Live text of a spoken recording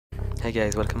Hey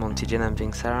guys, welcome on TJ, I'm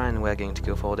Vynxar and we're going to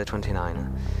go for day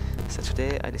 29. So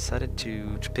today I decided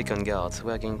to pick on guards.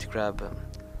 We're going to grab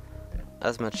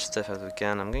as much stuff as we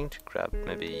can. I'm going to grab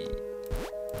maybe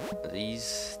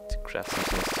these to craft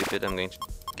something stupid. I'm going to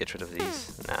get rid of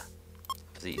these. Nah,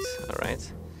 these,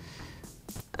 alright.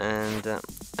 And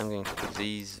I'm going to put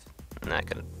these. Nah, I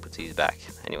gotta put these back.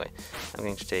 Anyway, I'm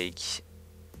going to take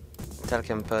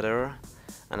talcum powder.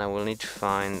 And I will need to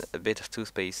find a bit of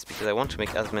toothpaste because I want to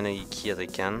make as many keys as I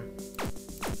can.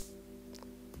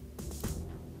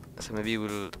 So maybe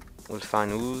we'll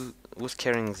find who's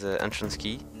carrying the entrance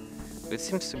key. It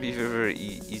seems to be very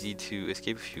easy to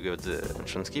escape if you got the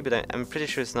entrance key, but I'm pretty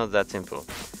sure it's not that simple.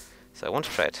 So I want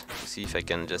to try it to see if I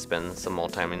can just spend some more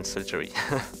time in solitary.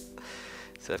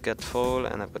 So I've got fall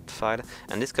and I've got file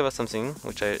and discover something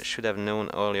which I should have known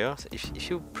earlier. So if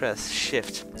you press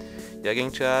shift, you're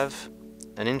going to have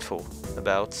an info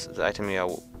about the item you are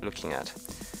looking at.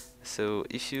 So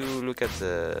if you look at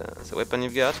the weapon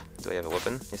you've got, do I have a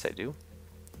weapon? Yes, I do.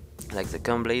 Like the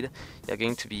gun blade, you're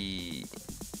going to be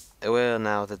aware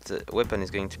now that the weapon is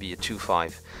going to be a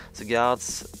 2.5. The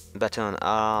guard's baton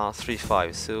are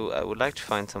 3.5, so I would like to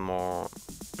find some more.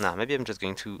 Nah, maybe I'm just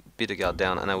going to beat the guard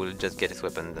down and I will just get his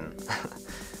weapon then.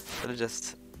 I'll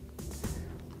just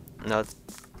not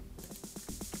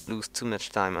lose too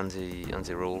much time on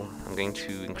the roll. I'm going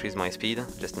to increase my speed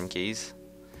just in case,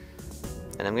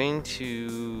 and I'm going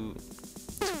to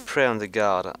prey on the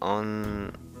guard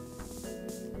on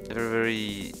a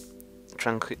very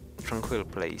tranquil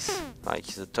place, like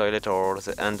the toilet or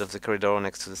the end of the corridor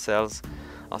next to the cells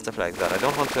or stuff like that. I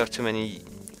don't want to have too many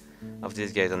of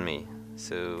these guys on me,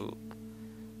 so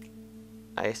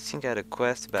I think I had a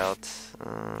quest about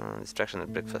distraction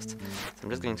at breakfast. So I'm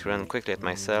just going to run quickly at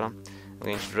my cell. I'm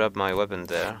going to drop my weapon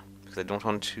there, because I don't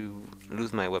want to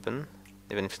lose my weapon,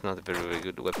 even if it's not a very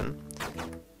good weapon.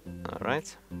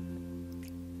 Alright.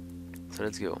 So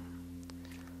let's go.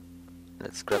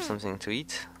 Let's grab something to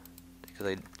eat, because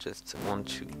I just want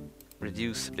to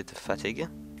reduce a bit of fatigue.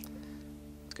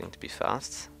 It's going to be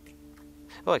fast.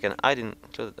 Oh, I can hide in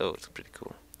clothes. Oh, it's pretty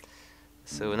cool.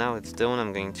 So now it's done,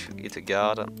 I'm going to eat a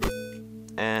guard.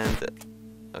 And,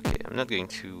 okay, I'm not going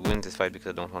to win this fight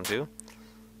because I don't want to.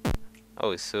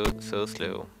 Oh, it's so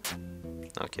slow.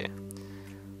 Okay.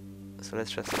 So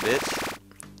let's rest a bit.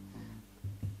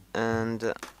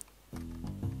 And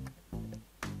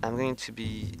I'm going to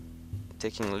be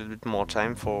taking a little bit more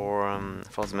time for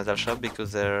the metal shop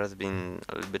because there has been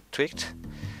a little bit tweaked.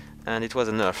 And it was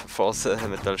a nerf for the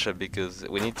metal shop because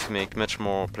we need to make much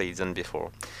more plates than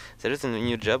before. There is a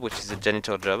new job which is a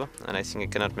janitor job, and I think I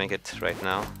cannot make it right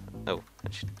now. Oh, I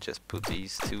should just put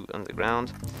these two on the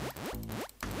ground.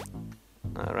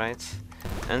 Alright,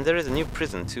 and there is a new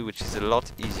prison too, which is a lot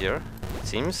easier, it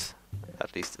seems.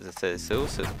 At least it says so.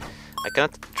 So I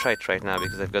cannot try it right now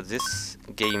because I've got this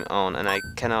game on and I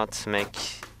cannot make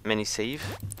many save.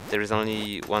 There is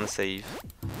only one save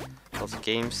for the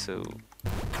game, so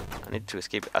I need to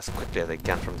escape as quickly as I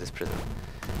can from this prison.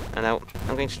 And now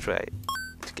I'm going to try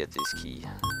to get this key,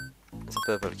 the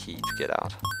purple key, to get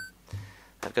out.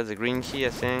 I've got the green key, I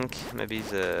think, maybe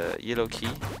the yellow key.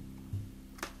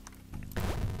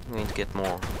 I'm going to get more.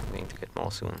 I'm going to get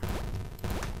more soon.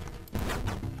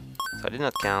 So I did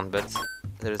not count, but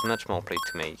there is much more plate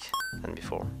to make than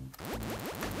before.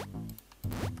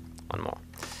 One more.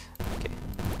 Okay.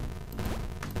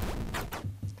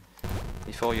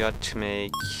 Before you had to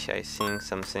make, I think,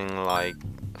 something like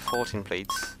 14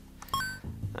 plates.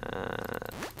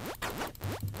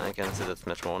 I can see that's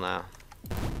much more now.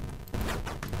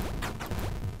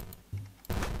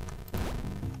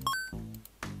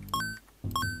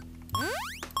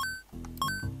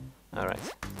 Alright,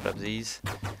 grab these.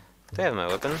 Do I have my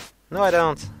weapon? No, I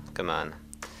don't. Come on.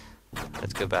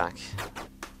 Let's go back.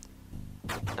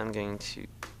 I'm going to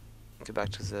go back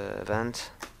to the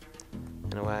vent.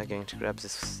 And we're going to grab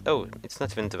this. Oh, it's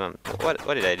not even the vent.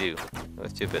 What did I do? That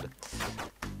was stupid.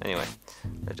 Anyway,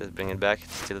 let's just bring it back.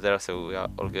 It's still there, so we are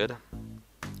all good.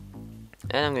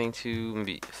 And I'm going to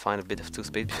maybe find a bit of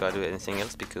toothpaste before I do anything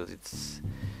else because it's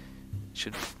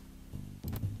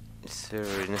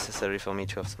very necessary for me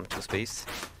to have some toothpaste.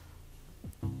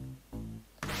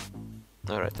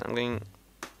 Alright, I'm going.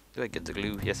 Do I get the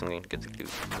glue? Yes, I'm going to get the glue.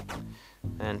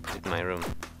 And put it in my room.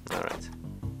 Alright.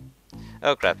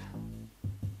 Oh crap.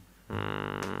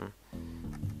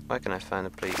 Where can I find a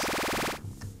place?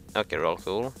 Okay, roll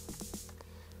call.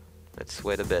 Let's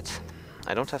wait a bit.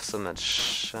 I don't have so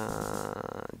much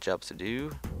jobs to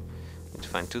do. Need to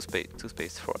find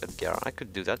toothpaste for Edgar. I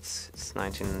could do that. It's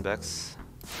 19 bucks.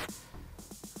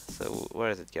 So where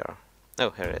is Edgar?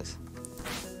 Oh, here it is.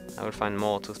 I will find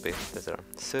more toothpaste later.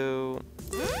 so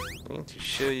I'm going to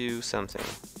show you something.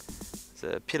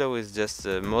 The pillow is just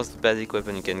the most basic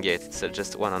weapon you can get. It's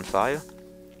just 1 on 5.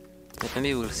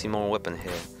 Maybe we'll see more weapon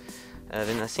here.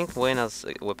 Then I think Wayne has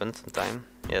a weapon sometime.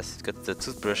 Yes, it's got the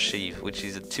toothbrush sheath, which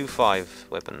is a 2-5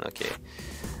 weapon. Okay.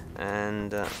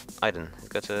 And Aiden, it's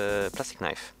got a plastic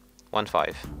knife,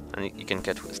 1-5, and you can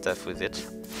cut stuff with it.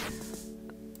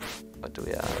 What do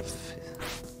we have?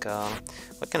 Car.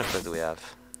 What kind of quest do we have?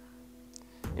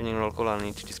 Evening roll call. I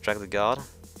need to distract the guard.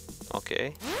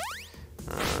 Okay.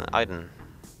 Aiden.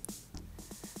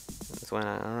 That's when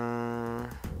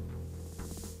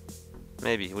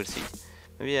maybe we'll see.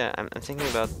 Maybe I'm thinking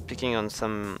about picking on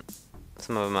some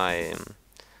of my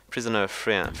prisoner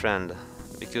friend,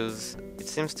 because it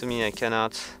seems to me I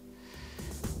cannot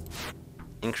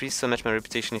increase so much my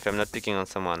reputation if I'm not picking on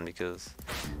someone, because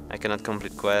I cannot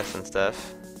complete quests and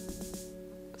stuff.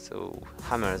 So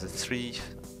hammer is a 3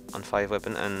 on 5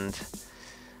 weapon, and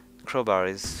crowbar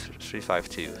is 3-5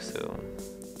 too. So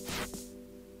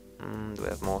do we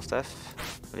have more stuff?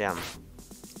 Liam.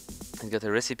 He's got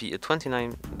a recipe, a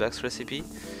 29 bucks recipe.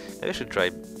 Maybe I should try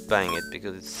buying it,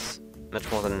 because it's much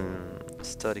more than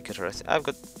sturdy cutter. I've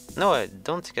got... No, I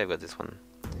don't think I've got this one.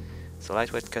 So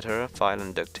lightweight cutter, file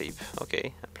and duct tape.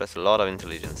 Okay, plus a lot of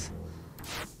intelligence.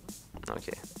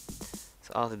 Okay.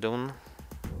 So out the dawn.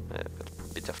 I've got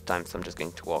a bit of time, so I'm just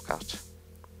going to walk out.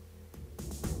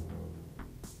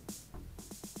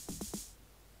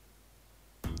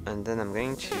 And then I'm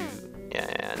going to...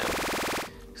 Yeah, I know.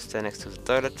 Stay next to the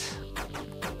toilet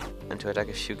and to attack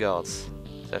a few guards.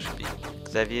 That should be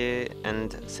Xavier,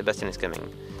 and Sebastian is coming.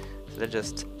 So let's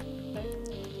just...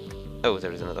 Oh,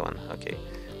 there is another one. Okay.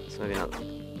 So maybe not.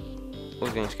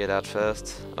 Who's going to get out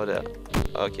first? Oh, there.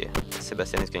 Okay.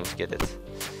 Sebastian is going to get it.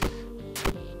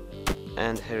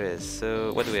 And here is.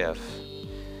 So what do we have?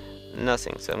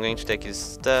 Nothing. So I'm going to take his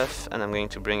stuff and I'm going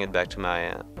to bring it back to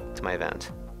my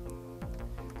event.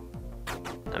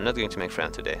 I'm not going to make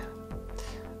friends today.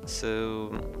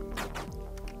 So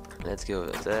let's go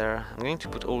over there. I'm going to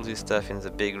put all this stuff in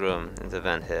the big room in the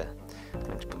van here. I'm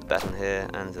going to put the baton here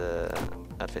and the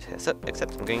outfit here. So,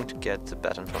 except I'm going to get the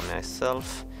baton for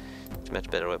myself. It's a much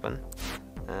better weapon.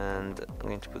 And I'm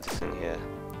going to put this in here.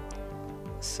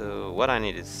 So what I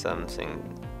need is something.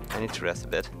 I need to rest a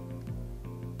bit.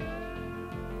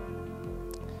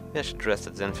 Maybe I should rest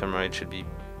at the infirmary. It should be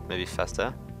maybe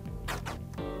faster.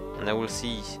 And I will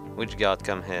see which guard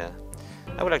come here.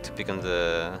 I would like to pick on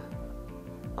the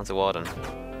warden.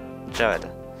 Jared.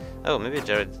 Oh, maybe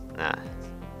Jared. Nah.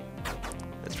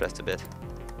 Let's rest a bit.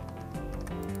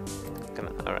 Come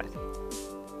on. All right.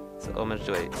 So how much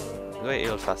do I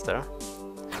heal faster?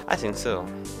 I think so.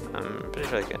 I'm pretty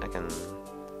sure I can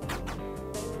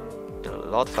heal a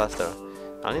lot faster.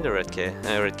 I'll need a red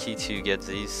key to get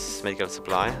this medical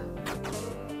supply.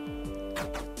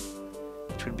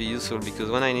 It would be useful because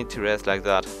when I need to rest like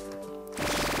that,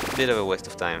 it's a bit of a waste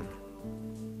of time.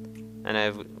 And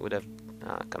I would have...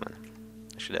 come on.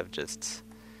 I should have just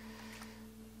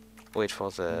wait for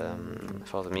the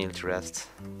meal to rest.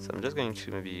 So I'm just going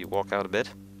to maybe walk out a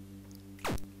bit.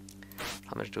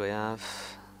 How much do I have?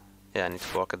 Yeah, I need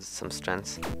to walk at some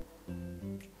strength.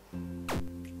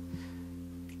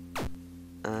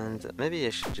 And maybe I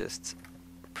should just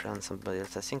pray on somebody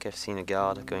else. I think I've seen a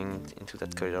guard going into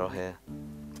that corridor here.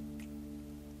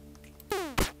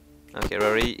 Okay,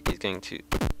 Rory is going to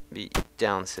be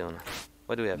down soon.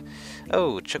 What do we have?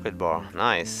 Oh, chocolate bar.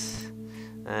 Nice.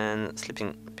 And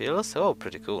sleeping pills. Oh,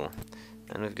 pretty cool.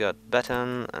 And we've got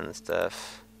baton and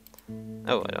stuff.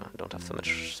 Oh, I don't have so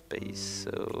much space,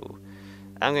 so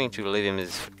I'm going to leave him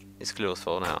his clothes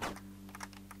for now.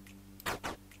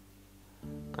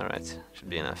 Alright, should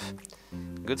be enough.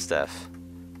 Good stuff.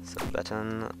 So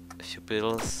baton, a few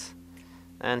pills,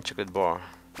 and chocolate bar.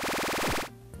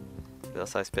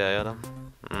 Exercise period.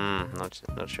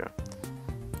 Not sure.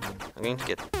 I'm going to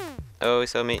get... Oh, he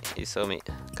saw me.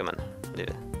 Come on, leave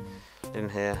him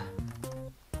here.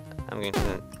 I'm going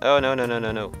to... Oh,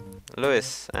 no.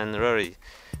 Louis and Rory,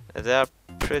 they are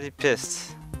pretty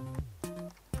pissed.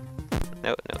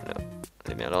 No.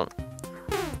 Leave me alone.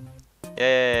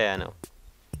 Yeah, I know.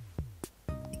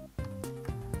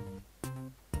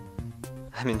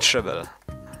 I'm in trouble.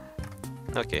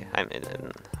 Okay, I'm in.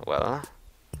 Well,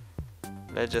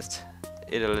 let's just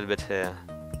eat a little bit here.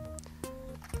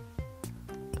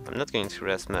 I'm not going to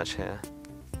rest much here,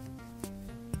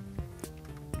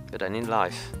 but I need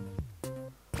life.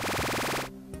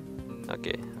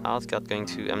 Okay, Outcard going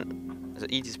to... the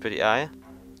eat is pretty high.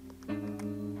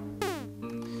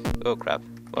 Oh crap.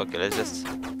 Okay, let's just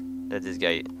let this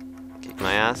guy kick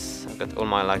my ass. I've got all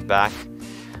my life back.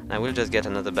 I will just get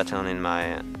another baton in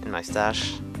my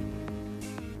stash.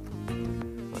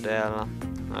 Model.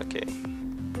 Okay.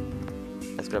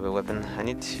 Let's grab a weapon. I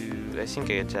need to. I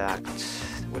think I attacked.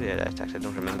 What did I attack? I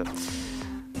don't remember.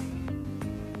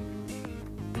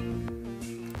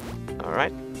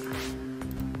 Alright.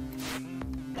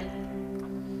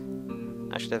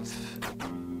 I should have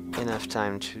enough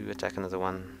time to attack another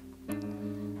one.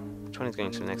 Which one is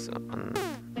going to the next one?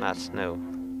 Matt, no.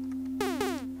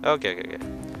 Okay.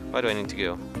 Why do I need to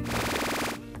go?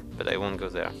 But I won't go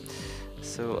there.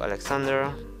 So,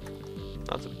 Alexander.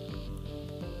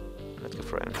 Let's go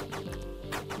for him.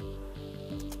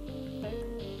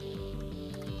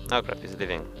 Oh crap, he's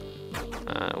leaving.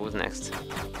 Who's next?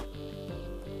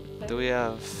 Do we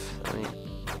have any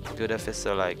good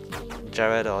officer like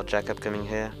Jared or Jacob coming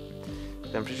here?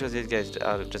 I'm pretty sure these guys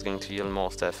are just going to yield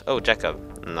more stuff. Oh,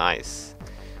 Jacob. Nice.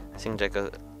 I think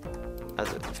Jacob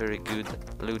has a very good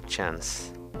loot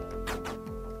chance.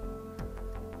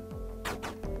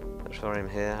 Let's throw him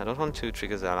here. I don't want to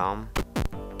trigger the alarm.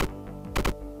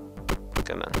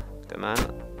 Come on.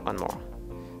 One more.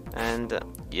 And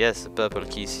yes, the purple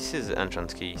key. This is the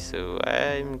entrance key, so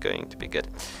I'm going to be good.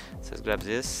 So let's grab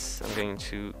this. I'm going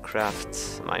to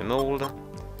craft my mold.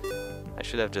 I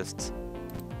should have just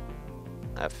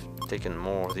taken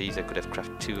more of these. I could have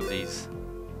crafted 2 of these.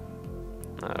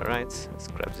 Alright, let's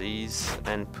grab these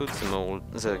and put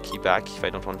the key back if I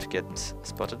don't want to get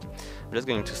spotted. I'm just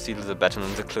going to steal the baton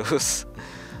and the clothes,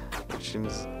 which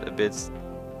seems a bit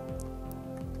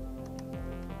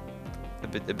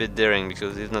daring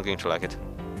because he's not going to like it.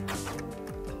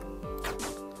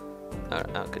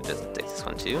 Alright, I could just take this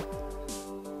one too.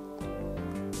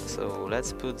 So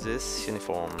let's put this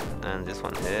uniform and this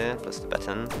one here, plus the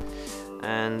baton.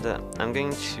 And I'm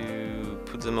going to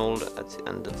put the mold at the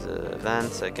end of the van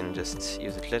so I can just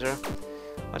use it later.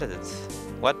 What is it?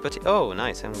 What? But oh,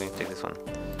 nice, I'm going to take this one.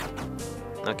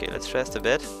 Okay, let's rest a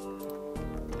bit.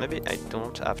 Maybe I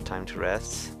don't have time to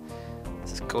rest.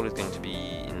 This call is going to be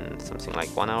in something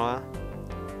like 1 hour.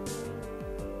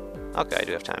 Okay, I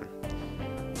do have time.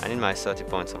 I need my 30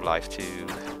 points of life to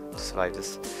survive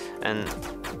this. And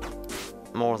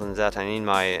more than that, I need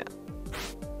my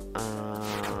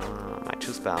my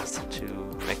 2 spells to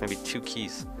make maybe 2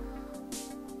 keys.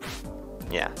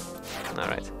 Yeah,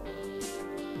 alright.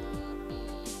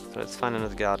 So let's find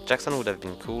another guard. Jackson would have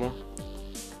been cool.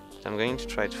 I'm going to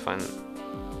try to find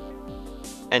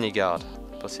any guard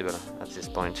possible at this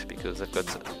point because I've got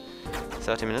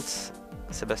 30 minutes.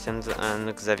 Sebastian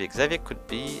and Xavier. Xavier could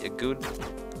be a good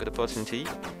opportunity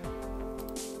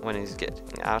when he's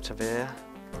getting out of here.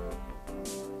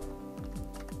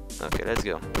 Okay, let's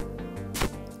go.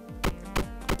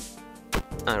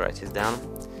 Alright, he's down.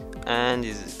 And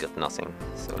he's got nothing.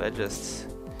 So let's just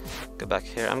go back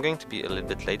here. I'm going to be a little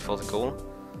bit late for the call,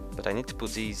 but I need to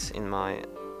put these in my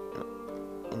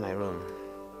room.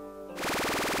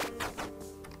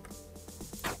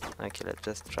 Okay, let's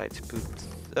just try to put...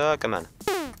 Oh, come on.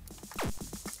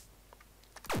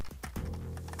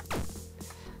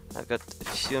 I've got a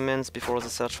few minutes before the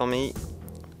search for me.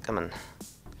 Come on.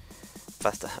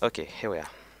 Faster. Okay, here we are.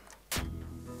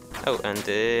 Oh, and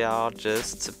they are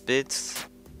just a bit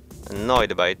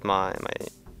annoyed about my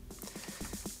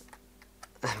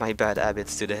bad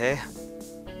habits today.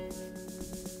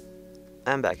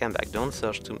 I'm back. Don't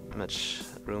search too much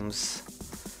rooms.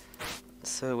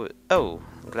 So, oh,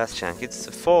 glass shank. It's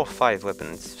a 4-5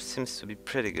 weapon. It seems to be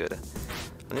pretty good.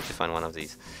 I need to find one of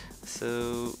these.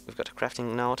 So, we've got a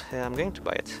crafting note here. I'm going to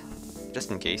buy it, just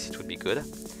in case it would be good.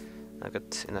 I've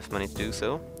got enough money to do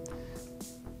so.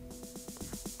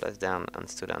 Press down and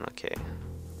stood down. Okay.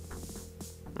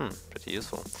 Pretty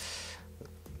useful.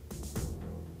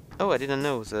 Oh, I didn't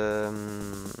know the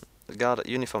guard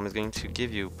uniform is going to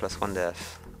give you +1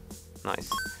 death. Nice.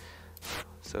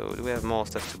 So, do we have more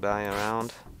stuff to buy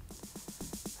around?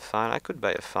 File. I could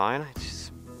buy a file.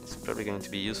 It's probably going to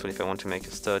be useful if I want to make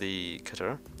a sturdy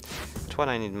cutter. But what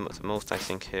I need the most, I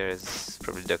think, here is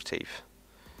probably duct tape.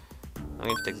 I'm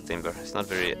going to take the timber. It's not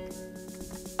very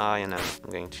high, and I'm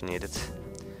going to need it.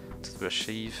 Toothbrush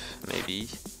sheave, maybe.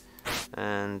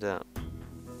 And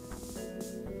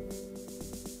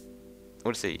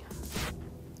we'll see.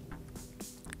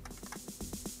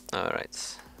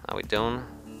 Alright. Are we done?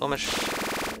 How much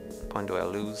point do I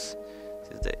lose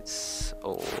these days?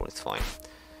 Oh, it's fine.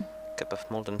 Cup of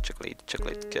molten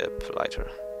chocolate cup lighter.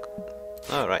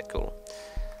 Alright, cool.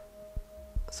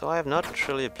 So I have not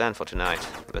really a plan for tonight,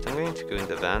 but I'm going to go in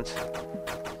the vent.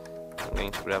 I'm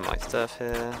going to grab my stuff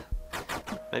here.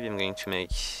 Maybe I'm going to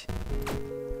make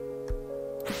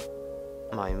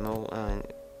my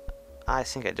I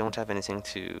think I don't have anything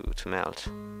to melt.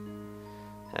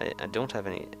 I don't have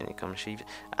any common sheep.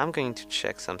 I'm going to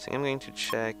check something. I'm going to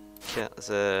check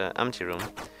the empty room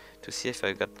to see if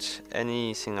I got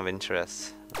anything of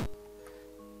interest.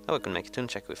 Oh, I can make a tune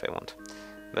check if I want,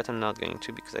 but I'm not going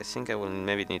to because I think I will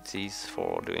maybe need these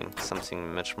for doing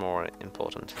something much more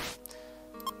important.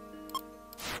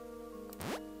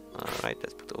 Alright,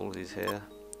 let's put all these here.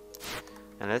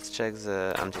 And let's check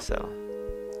the empty cell.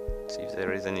 See if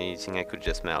there is anything I could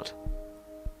just melt.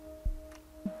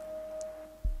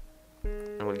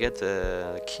 And we'll get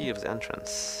the key of the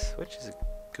entrance, which is a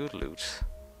good loot.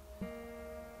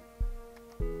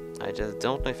 I just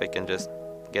don't know if I can just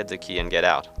get the key and get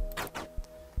out.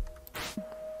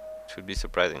 It would be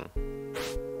surprising.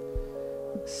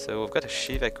 So we've got a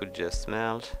sheaf I could just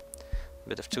melt. A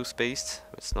bit of toothpaste,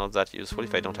 it's not that useful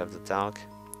if I don't have the talc.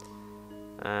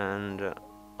 And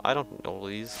I don't need all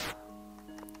these.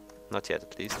 Not yet,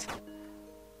 at least.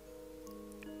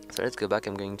 So let's go back.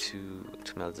 I'm going to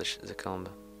melt the comb.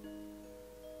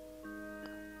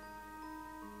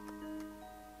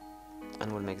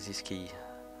 And we'll make this key.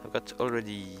 I've got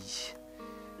already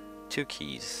 2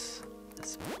 keys.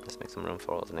 Let's make some room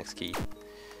for the next key.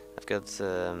 I've got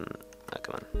the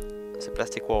come on, the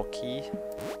plastic war key,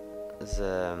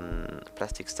 the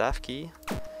plastic staff key,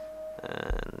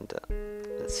 and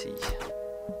let's see.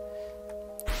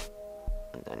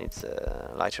 And I need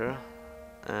the lighter,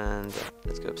 and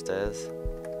let's go upstairs.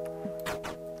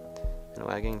 And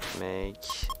we're going to make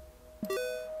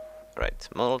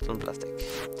molten plastic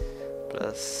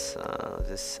plus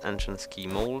this entrance key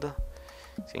mold.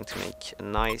 It's going to make a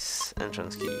nice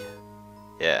entrance key.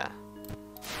 Yeah.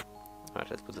 Alright,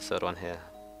 let's put the third one here.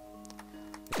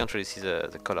 You can't really see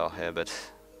the color here, but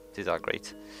these are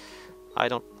great. I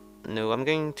don't know, I'm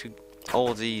going to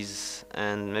all these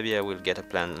and maybe I will get a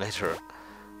plan later.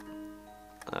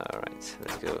 Alright,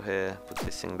 let's go here, put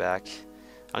this thing back.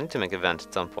 I need to make a vent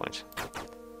at some point.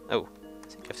 Oh, I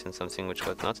think I've seen something which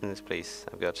was not in this place.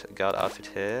 I've got a guard outfit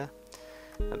here,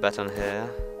 a baton here.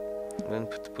 I'm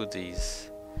going to put these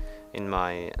in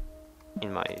my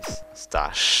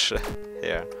stash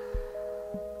here,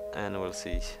 and we'll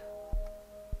see.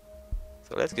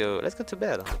 So let's go to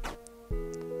bed.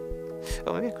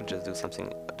 Oh, maybe I could just do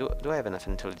something. Do I have enough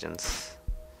intelligence?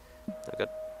 I've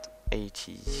got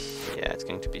 80. Yeah, it's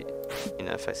going to be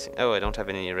enough, I think. Oh, I don't have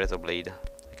any razor blade.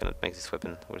 I cannot make this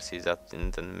weapon. We'll see that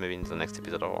maybe in the next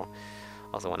episode or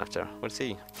the one after. We'll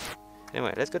see.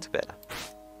 Anyway, let's go to bed.